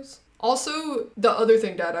 guys. Also, the other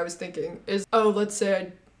thing, Dad, I was thinking is, let's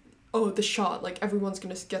say the shot, like everyone's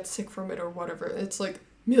gonna get sick from it or whatever. It's like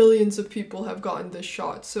millions of people have gotten this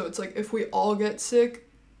shot. So it's like if we all get sick,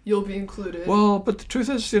 you'll be included. Well, but the truth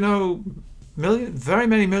is, very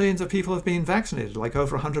many millions of people have been vaccinated, like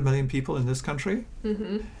over 100 million people in this country.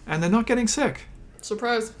 And they're not getting sick.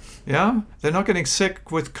 Surprise. Yeah, they're not getting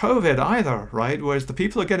sick with COVID either, right? Whereas the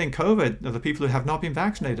people who are getting COVID are the people who have not been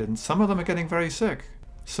vaccinated, and some of them are getting very sick.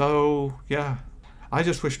 So, yeah, I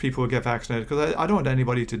just wish people would get vaccinated, because I don't want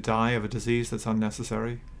anybody to die of a disease that's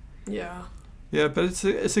unnecessary. Yeah. Yeah, but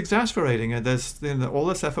it's exasperating. And there's all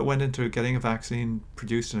this effort went into getting a vaccine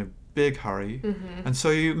produced in a big hurry, and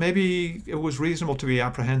so maybe it was reasonable to be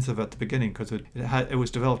apprehensive at the beginning, because it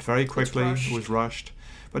was developed very quickly. It was rushed.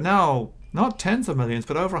 But now, not tens of millions,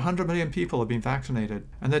 but over 100 million people have been vaccinated,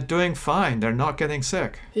 and they're doing fine. They're not getting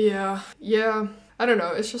sick. Yeah. I don't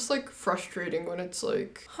know. It's just like frustrating when it's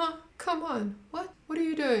like, come on, what are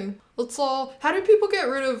you doing? How did people get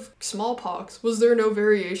rid of smallpox? Was there no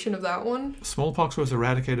variation of that one? Smallpox was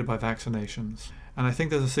eradicated by vaccinations. And I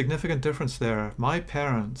think there's a significant difference there. My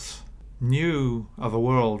parents knew of a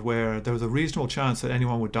world where there was a reasonable chance that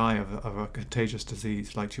anyone would die of a contagious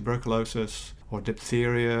disease like tuberculosis or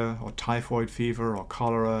diphtheria or typhoid fever or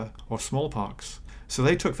cholera or smallpox. So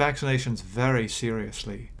they took vaccinations very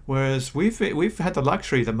seriously. Whereas we've had the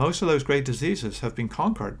luxury that most of those great diseases have been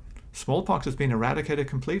conquered. Smallpox has been eradicated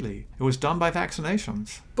completely. It was done by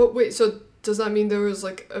vaccinations. But wait, so does that mean there was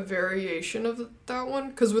like a variation of that one?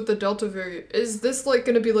 Because with the Delta variant, is this like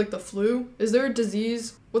going to be like the flu? Is there a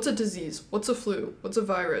disease? What's a disease? What's a flu? What's a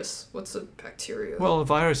virus? What's a bacteria? Well, a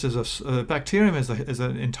virus is a bacterium is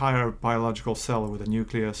an entire biological cell with a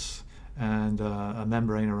nucleus and a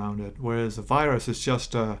membrane around it, whereas a virus is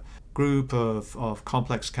just a group of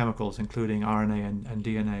complex chemicals, including RNA and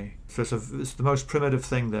DNA. So it's the most primitive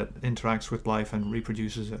thing that interacts with life and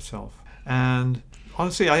reproduces itself. And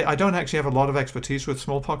honestly, I don't actually have a lot of expertise with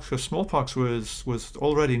smallpox, because smallpox was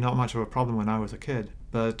already not much of a problem when I was a kid,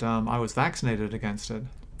 but I was vaccinated against it.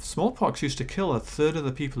 Smallpox used to kill a third of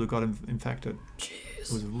the people who got infected. Jeez.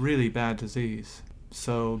 It was a really bad disease.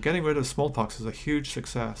 So getting rid of smallpox is a huge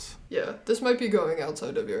success. Yeah, this might be going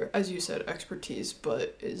outside of your, as you said, expertise,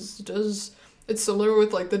 but it's similar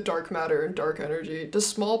with like the dark matter and dark energy. Does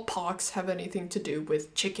smallpox have anything to do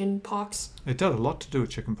with chicken pox? It does a lot to do with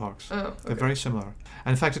chicken pox. Oh, okay. They're very similar.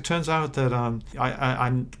 And in fact, it turns out that I'm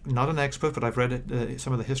not an expert, but I've read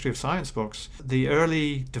some of the history of science books. The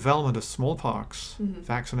early development of smallpox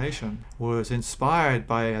vaccination was inspired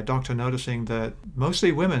by a doctor noticing that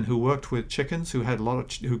mostly women who worked with chickens who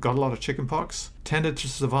got a lot of chicken pox tended to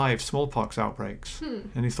survive smallpox outbreaks.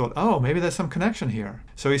 And he thought, maybe there's some connection here.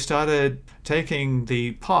 So he started taking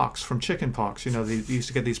the pox from chicken pox. They used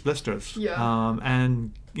to get these blisters. Yeah.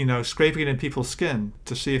 And scraping it in people's skin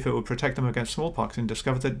to see if it would protect them against smallpox, and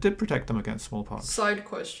discovered that it did protect them against smallpox. Side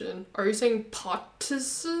question. Are you saying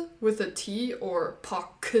pox with a T or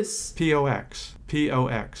pox? P-O-X.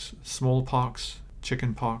 P-O-X. Smallpox,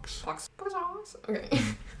 chicken pox. Pox. Fox. Okay.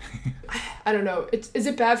 I don't know. Is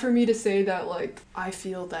it bad for me to say that, like, I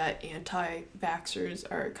feel that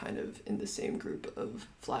anti-vaxxers are kind of in the same group of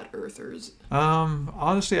flat earthers?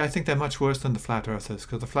 Honestly, I think they're much worse than the flat earthers,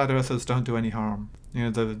 because the flat earthers don't do any harm. You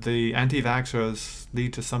know, the anti-vaxxers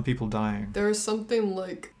lead to some people dying. There was something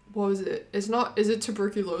like, what was it? Is it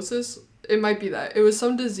tuberculosis? It might be that. It was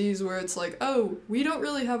some disease where it's like, oh, we don't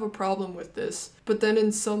really have a problem with this. But then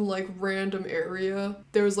in some, like, random area,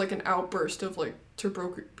 there was, like, an outburst of, like,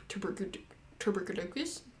 tuberculosis,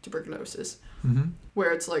 Mm-hmm.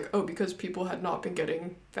 where it's like, oh, because people had not been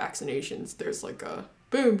getting vaccinations, there's like a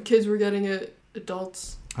boom, kids were getting it,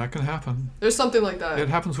 adults. That can happen. There's something like that. It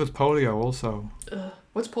happens with polio also.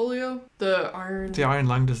 What's polio? The iron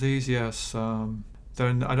lung disease, yes. I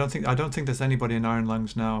don't think there's anybody in iron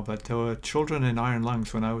lungs now, but there were children in iron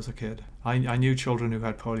lungs when I was a kid. I knew children who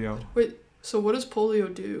had polio. Wait, so what does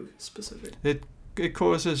polio do specifically? It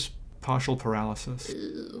causes partial paralysis.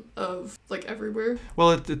 Of, like, everywhere?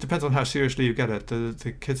 Well, it depends on how seriously you get it.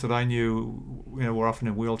 The kids that I knew, were often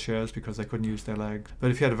in wheelchairs because they couldn't use their legs. But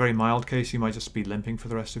if you had a very mild case, you might just be limping for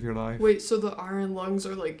the rest of your life. Wait, so the iron lungs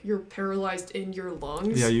are like, you're paralyzed in your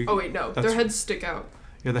lungs? Yeah, oh wait, no, their heads stick out.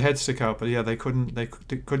 Yeah, the heads stick out, but yeah, they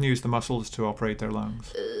couldn't use the muscles to operate their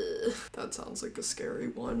lungs. That sounds like a scary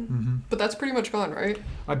one. Mm-hmm. But that's pretty much gone, right?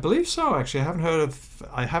 I believe so. Actually, I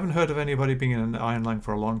haven't heard of anybody being in an iron lung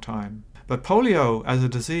for a long time. But polio as a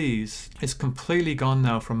disease is completely gone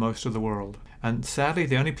now from most of the world. And sadly,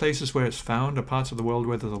 the only places where it's found are parts of the world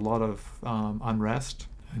where there's a lot of unrest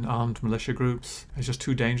and armed militia groups. It's just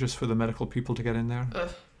too dangerous for the medical people to get in there.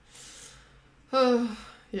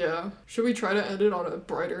 Yeah. Should we try to end it on a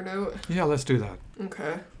brighter note? Yeah, let's do that.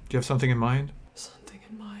 Okay. Do you have something in mind? Something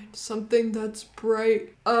in mind. Something that's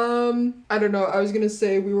bright. I don't know. I was gonna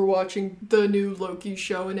say we were watching the new Loki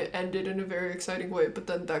show and it ended in a very exciting way, but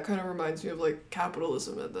then that kind of reminds me of, like,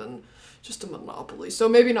 capitalism and then just a monopoly. So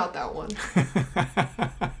maybe not that one.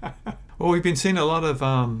 Well, we've been seeing a lot of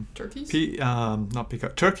Turkeys?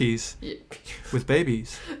 turkeys Yeah. with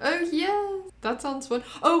babies. Oh, yeah. That sounds fun.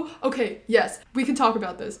 Oh, okay. Yes. We can talk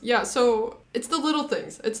about this. Yeah, so it's the little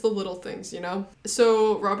things.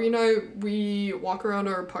 So Robbie and I, we walk around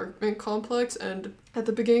our apartment complex, and at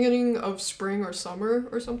the beginning of spring or summer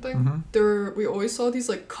or something, we always saw these,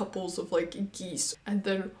 like, couples of, like, geese. And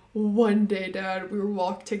then one day, Dad, we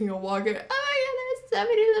were taking a walk, and so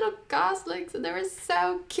many little goslings, and they were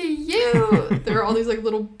so cute. There were all these, like,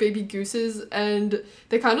 little baby gooses, and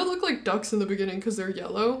they kind of look like ducks in the beginning because they're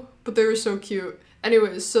yellow, but they were so cute.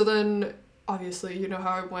 Anyways, so then obviously, you know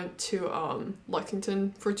how I went to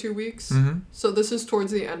Lexington for 2 weeks? Mm-hmm. So this is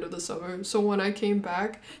towards the end of the summer. So when I came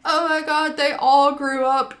back, oh my god, they all grew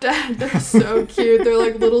up, Dad. They're so cute. They're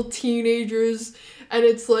like little teenagers. And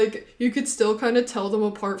it's like, you could still kind of tell them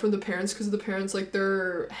apart from the parents, because the parents, like,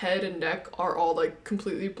 their head and neck are all, like,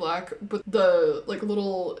 completely black. But the, like,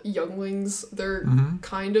 little younglings, they're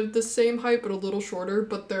kind of the same height, but a little shorter.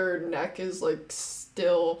 But their neck is, like,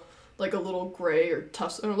 still, like, a little gray or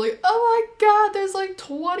tuft. And I'm like, oh my god, there's, like,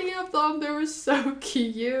 20 of them. They were so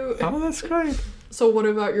cute. Oh, that's great. So what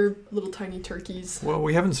about your little tiny turkeys? Well,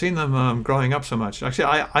 we haven't seen them growing up so much. Actually,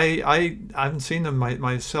 I haven't seen them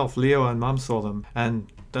myself. Leo and Mom saw them,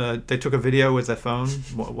 and they took a video with their phone.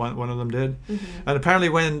 One of them did. Mm-hmm. And apparently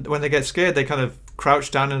when they get scared, they kind of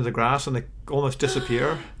crouch down into the grass and they almost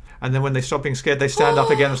disappear. And then when they stop being scared, they stand up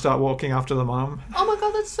again and start walking after the mom. Oh my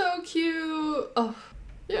god, that's so cute. Oh,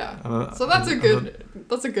 yeah. So that's a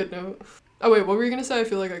good note. Oh wait, what were you gonna say? I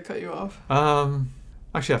feel like I cut you off.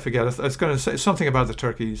 Actually, I forget. I was going to say something about the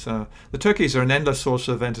turkeys. The turkeys are an endless source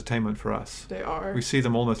of entertainment for us. They are. We see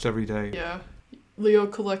them almost every day. Yeah. Leo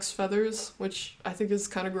collects feathers, which I think is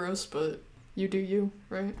kind of gross, but you do you,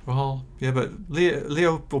 right? Well, yeah, but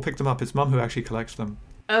Leo will pick them up. It's Mum who actually collects them.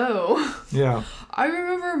 Oh. Yeah. I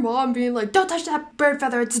remember Mom being like, "Don't touch that bird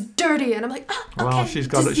feather, it's dirty," and I'm like, "Oh, okay." Well,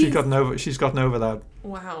 she's gotten over that.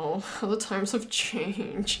 Wow, the times have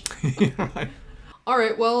changed. Yeah, right. All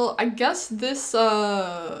right, well, I guess this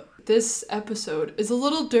episode is a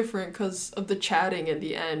little different because of the chatting in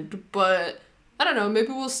the end, but I don't know, maybe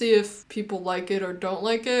we'll see if people like it or don't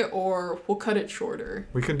like it, or we'll cut it shorter.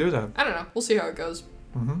 We can do that. I don't know. We'll see how it goes.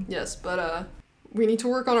 Mm-hmm. Yes, but we need to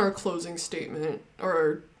work on our closing statement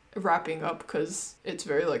or wrapping up, because it's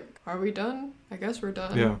very like, are we done? I guess we're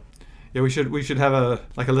done. Yeah. Yeah, we should have a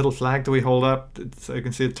little flag that we hold up so you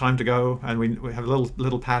can see it's time to go, and we have a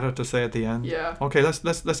little patter to say at the end. Yeah. Okay,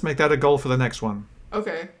 let's make that a goal for the next one.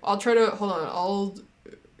 Okay, I'll try to I'll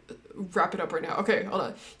wrap it up right now. Okay, hold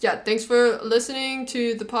on. Yeah, thanks for listening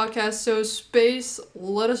to the podcast. So Space,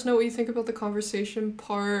 let us know what you think about the conversation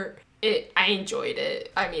part. I enjoyed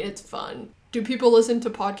it. I mean, it's fun. Do people listen to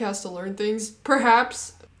podcasts to learn things?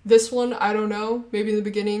 Perhaps. This one, I don't know. Maybe in the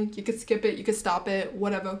beginning, you could skip it, you could stop it,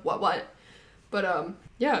 whatever, what. But,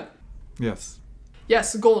 yeah. Yes.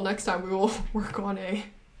 Yes, goal next time we will work on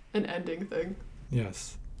an ending thing.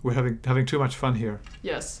 Yes. We're having too much fun here.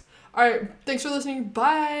 Yes. All right. Thanks for listening.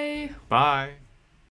 Bye. Bye.